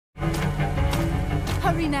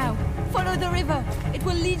Hurry now! Follow the river! It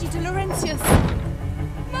will lead you to Laurentius!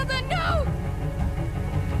 Mother, no!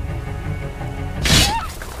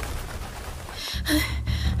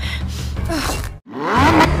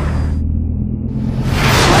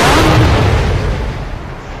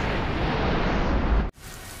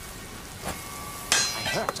 I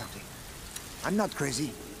heard something. I'm not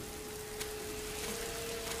crazy.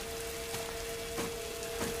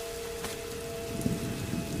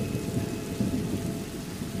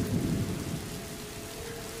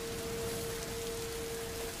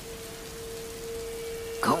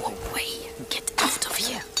 Go away! Get out of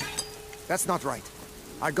here! That's not right.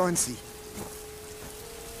 I'll go and see.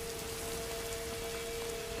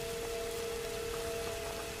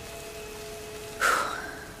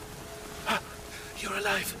 You're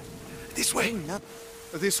alive. This way. No.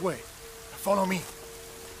 This way. Follow me.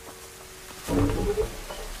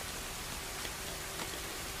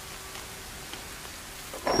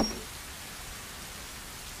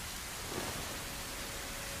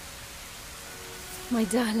 My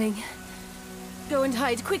darling. Go and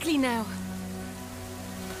hide quickly now.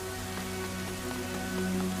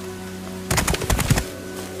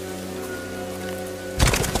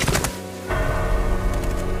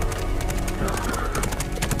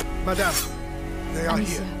 Madame, they are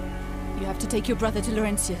Amicia, here. you have to take your brother to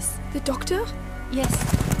Laurentius. The doctor? Yes,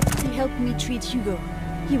 he helped me treat Hugo.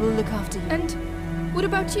 He will look after you. And what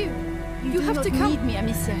about you? You do have not to come. need me,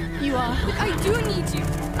 Amicia. You are. But I do need you.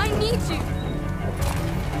 I need you.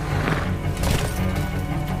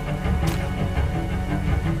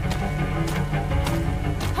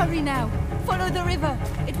 Hurry now! Follow the river!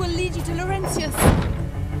 It will lead you to Laurentius!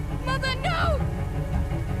 Mother, no!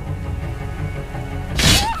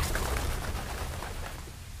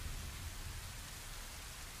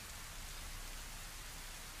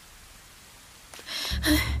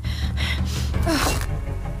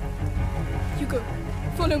 Hugo,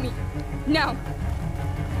 follow me. Now.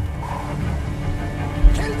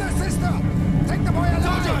 Kill the sister! Take the boy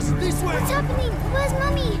alive! This way! What's happening? Where's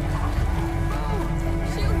Mommy?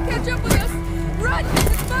 She'll catch up with us. Run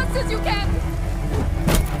as fast as you can.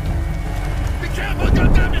 Be careful,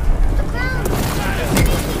 goddammit! The ground is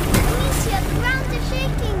shaking. Amicia, the ground is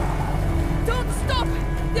shaking. Don't stop.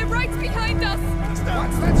 They're right behind us. What's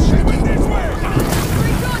that shaking? This way!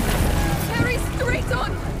 Straight on. Carry straight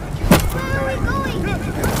on. Where are we going? They won't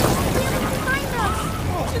be able to find us.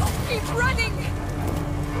 Just keep running.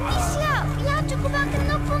 Amicia, we have to go back and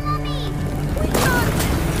look for Mommy. We can't.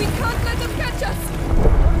 We can't let them catch us.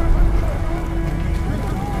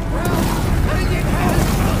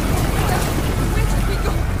 Where should we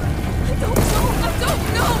go? I don't know. I don't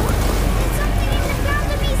know. There's something in the ground,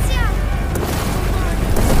 Amicia.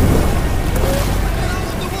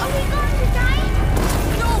 Are we going to die?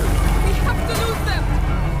 No, we have to lose them.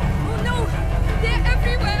 Oh no, they're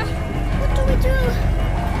everywhere. What do we do?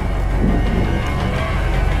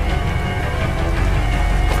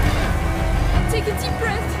 Take a deep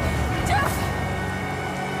breath. Just.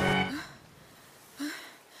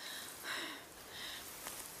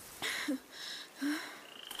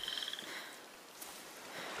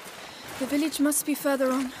 The village must be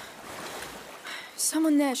further on.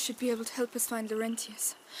 Someone there should be able to help us find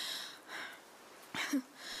Laurentius.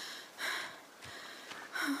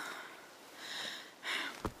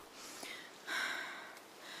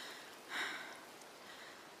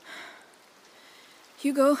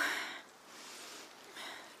 Hugo?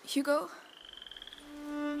 Hugo?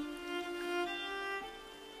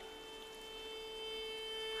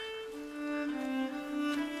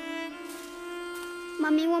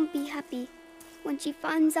 Mommy won't be happy when she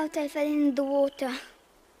finds out I fell in the water.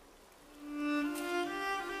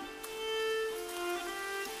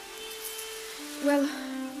 Well,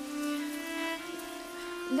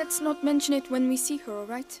 let's not mention it when we see her, all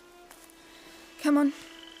right? Come on.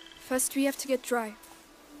 First we have to get dry.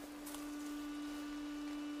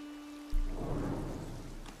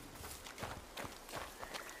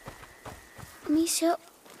 Amicia,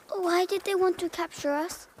 why did they want to capture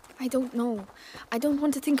us? I don't know. I don't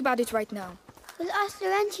want to think about it right now. We'll ask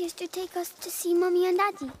Laurentius to take us to see Mommy and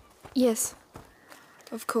Daddy. Yes,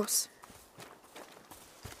 of course.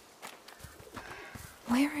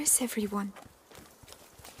 Where is everyone?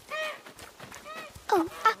 Oh,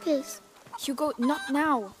 apples. Hugo, not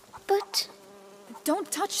now. But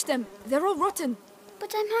Don't touch them. They're all rotten.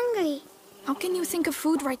 I'm hungry. How can you think of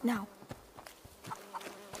food right now?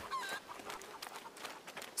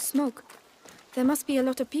 Smoke. There must be a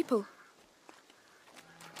lot of people.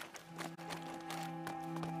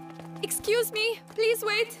 Excuse me, please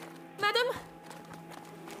wait. Madam?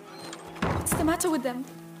 What's the matter with them?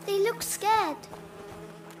 They look scared.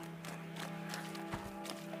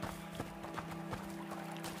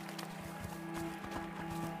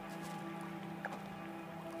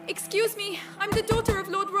 Excuse me, I'm the daughter of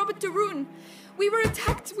Lord Robert de Rune. We were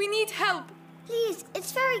attacked. We need help. Please,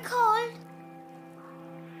 it's very cold.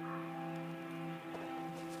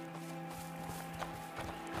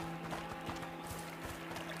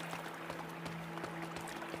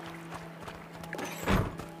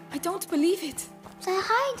 I don't believe it. They're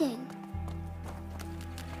hiding.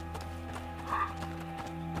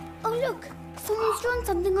 Oh, look. Someone's drawn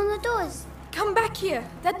something on the doors. Come back here.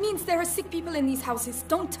 That means there are sick people in these houses.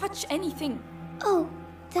 Don't touch anything. Oh,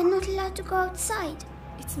 they're not allowed to go outside.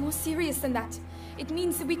 It's more serious than that. It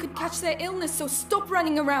means that we could catch their illness, so stop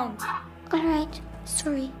running around. All right.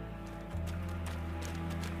 Sorry.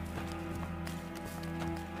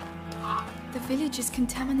 The village is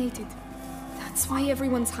contaminated. That's why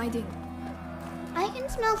everyone's hiding. I can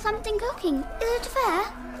smell something cooking. Is it fair?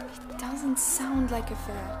 It doesn't sound like a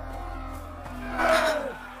fair.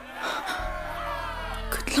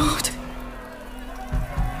 Good Lord.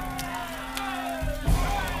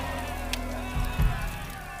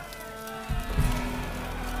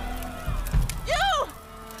 You!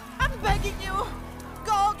 I'm begging you!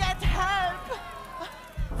 Go get help!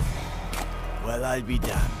 Well, I'll be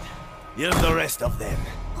damned. Here's the rest of them.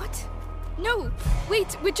 What? No,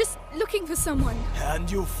 wait, we're just looking for someone. And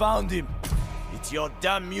you found him. It's your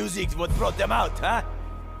damn music what brought them out, huh?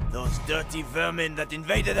 Those dirty vermin that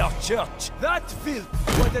invaded our church. That filth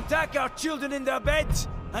would attack our children in their beds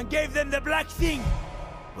and gave them the black thing.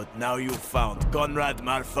 But now you found Conrad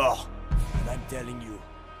Malfour. And I'm telling you,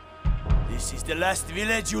 this is the last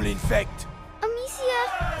village you'll infect.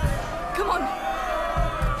 Amicia! Come on.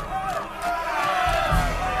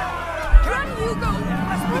 Run, Hugo!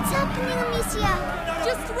 What's happening, Amicia?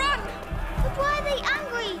 Just run! But why are they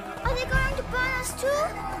angry? Are they going to burn us too?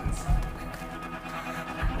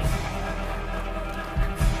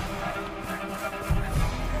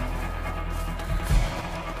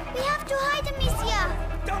 We have to hide,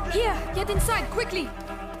 Amicia! Here, get inside, quickly!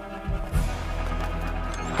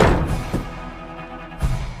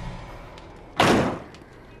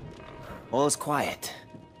 All's quiet.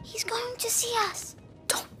 He's going to see us.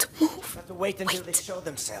 Don't move. Have to wait until they show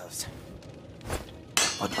themselves.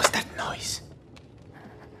 What was that noise?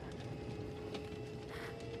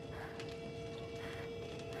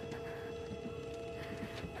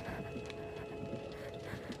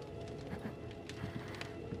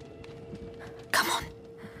 Come on.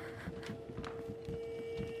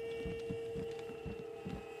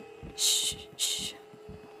 Shh, shh.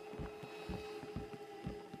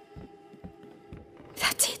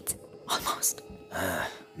 That's it. Almost.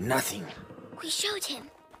 Nothing. We showed him.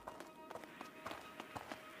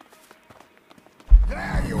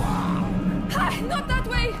 There you are! Ha! Not that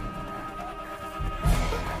way!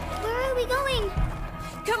 Where are we going?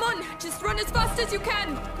 Come on, just run as fast as you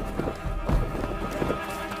can!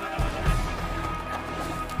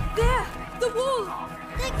 There! The wall!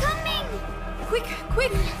 They're coming! Quick,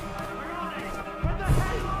 quick!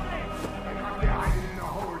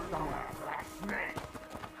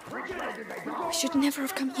 We should never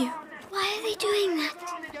have come here. Why are they doing that?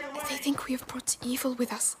 They think we have brought evil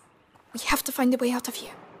with us. We have to find a way out of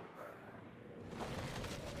here.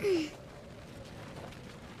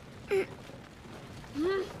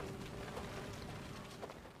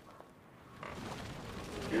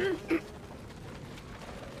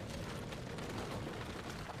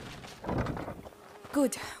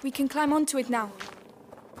 Good. We can climb onto it now.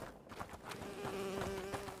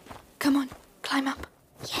 Come on, climb up.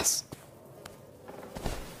 Yes.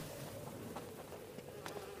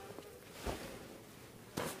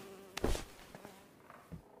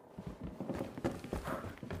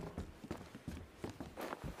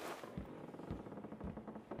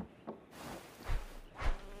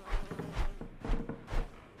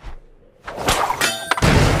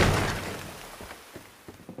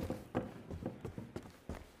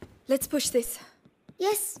 Let's push this.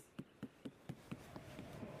 Yes.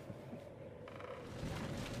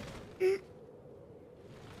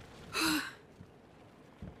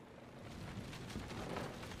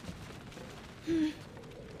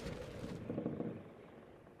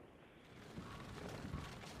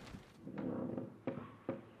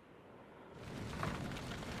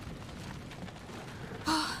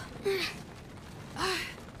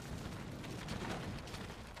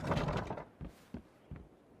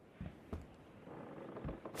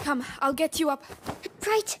 Come, I'll get you up.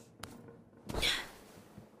 Right.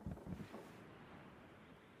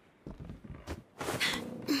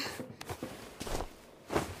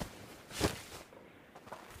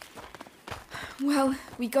 Well,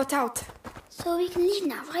 we got out. So we can leave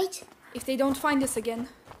now, right? If they don't find us again.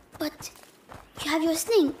 But you have your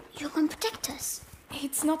sling. You can protect us.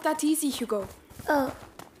 It's not that easy, Hugo. Oh.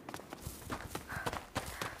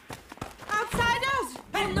 Outsiders!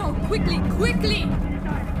 Oh no, quickly, quickly!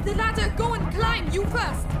 The ladder, go and climb, you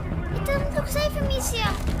first! It doesn't look safe,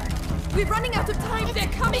 Amicia. We're running out of time, they're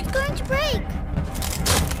coming! It's going to break.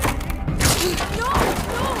 No,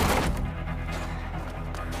 no!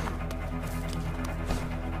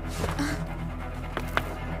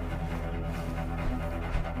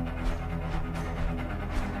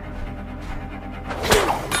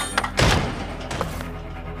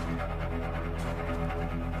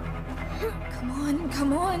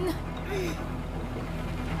 Come on. Here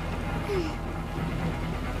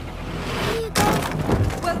you go.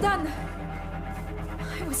 Well done.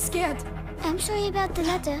 I was scared. I'm sorry about the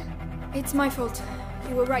ladder. It's my fault.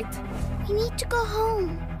 You were right. We need to go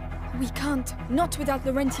home. We can't. Not without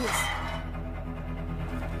Laurentius.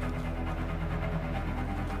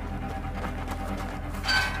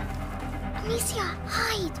 Amicia,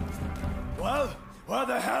 hide. Well, where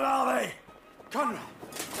the hell are they? Conrad,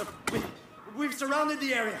 we've surrounded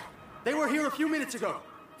the area. They were here a few minutes ago.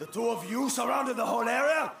 The two of you surrounded the whole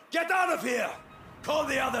area? Get out of here! Call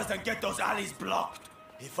the others and get those alleys blocked.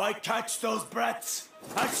 If I catch those brats,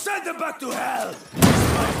 I'll send them back to hell!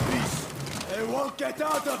 My peace. They won't get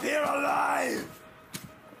out of here alive!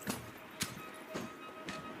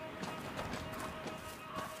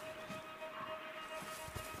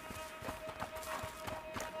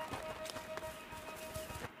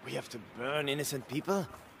 We have to burn innocent people?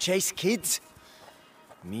 Chase kids?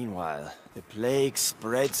 Meanwhile, the plague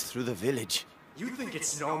spreads through the village. You think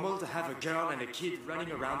it's normal to have a girl and a kid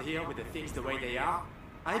running around here with the things the way they are?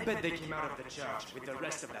 I bet they came out of the church with the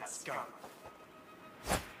rest of that scum.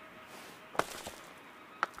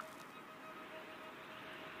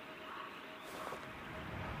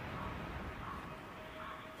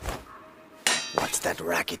 What's that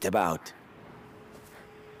racket about?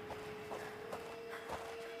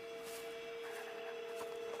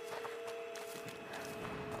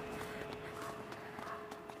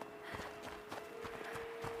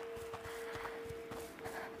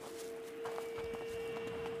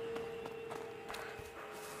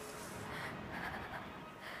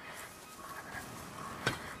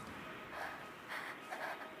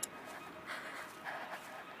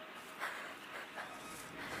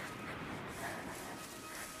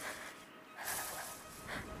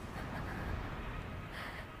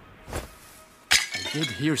 I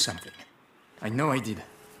did hear something. I know I did.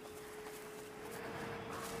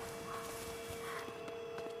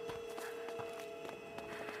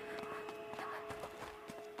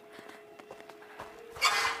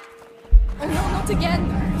 Oh no, not again!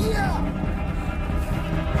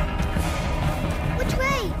 Which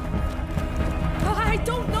way? Oh, I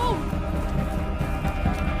don't know!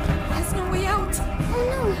 There's no way out! Oh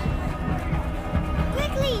no!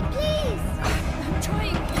 Quickly, please!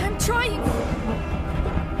 I'm trying!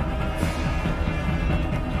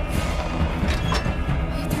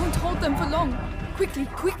 It won't hold them for long. Quickly,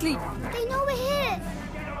 quickly! They know we're here!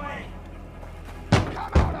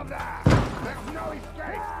 Come out of there! There's no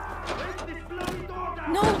escape!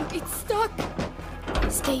 No, it's stuck!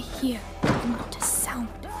 Stay here, and not a sound.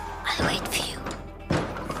 I'll wait for you.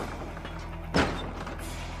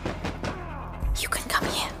 You can come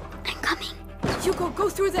here. I'm coming. Hugo, go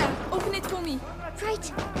through there. Open it for me. Right.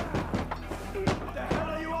 What the hell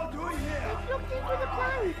are you all doing here? I've looked into the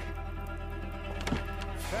plank.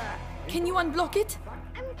 Can you unblock it?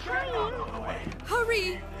 I'm trying.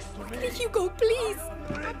 Hurry! Quickly, Hugo, please!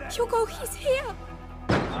 Hugo, he's here!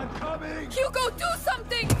 I'm coming! Hugo, do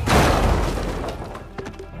something!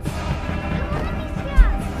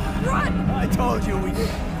 Run! I told you we did.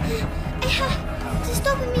 I have to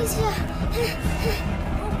stop Amicia.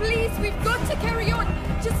 Oh, please, we've got to carry on.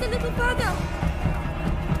 Just a little further.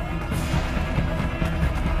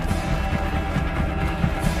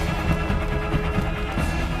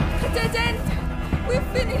 A dead end. We're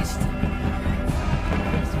finished.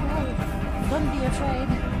 It's all right. Don't be afraid.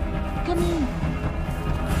 Come in.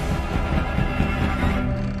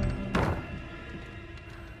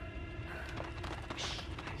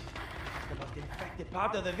 The most infected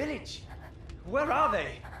part of the village. Where are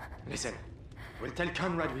they? Listen, we'll tell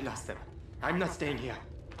Conrad we lost them. I'm not staying here.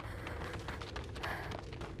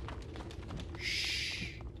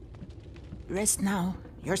 Rest now.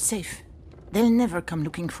 You're safe. They'll never come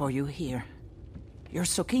looking for you here. You're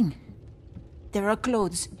soaking. There are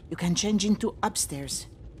clothes you can change into upstairs.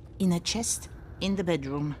 In a chest in the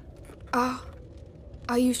bedroom. Are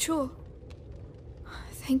you sure?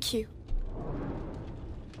 Thank you.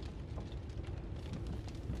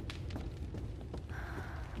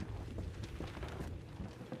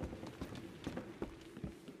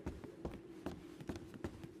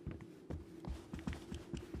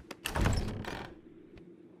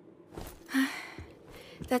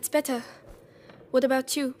 That's better. What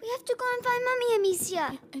about you? We have to go and find Mummy,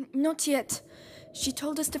 Amicia. Not yet. She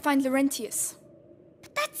told us to find Laurentius.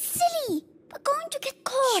 But that's silly. We're going to get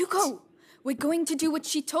caught. Hugo, we're going to do what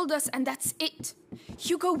she told us, and that's it.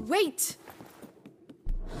 Hugo, wait!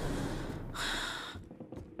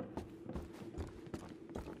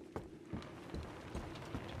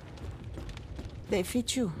 They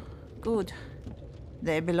fit you. Good.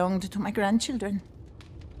 They belonged to my grandchildren.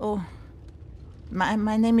 Oh,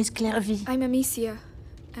 my name is Clairvy. I'm Amicia,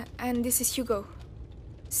 and this is Hugo.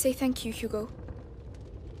 Say thank you, Hugo.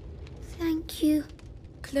 Thank you.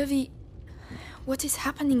 Clairvy, what is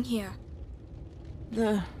happening here?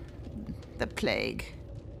 The plague.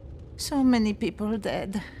 So many people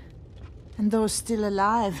dead. And those still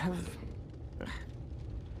alive have...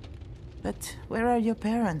 But where are your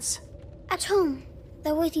parents? At home.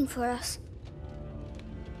 They're waiting for us.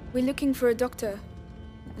 We're looking for a doctor.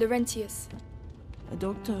 Laurentius. A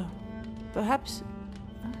doctor? Perhaps...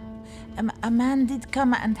 A man did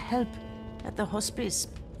come and help at the hospice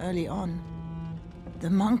early on. The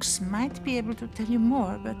monks might be able to tell you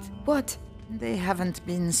more, but... What? They haven't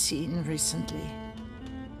been seen recently.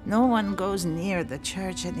 No one goes near the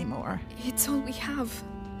church anymore. It's all we have.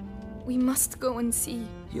 We must go and see.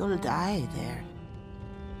 You'll die there.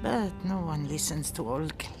 But no one listens to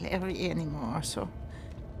old Clary anymore, so...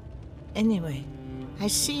 Anyway, I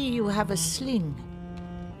see you have a sling.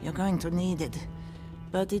 You're going to need it.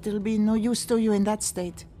 But it'll be no use to you in that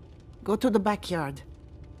state. Go to the backyard.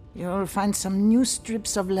 You'll find some new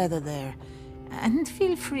strips of leather there. And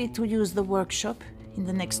feel free to use the workshop in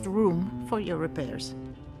the next room for your repairs.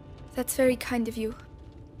 That's very kind of you.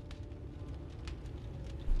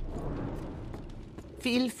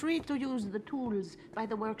 Feel free to use the tools by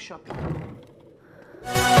the workshop.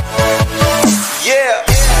 Yeah!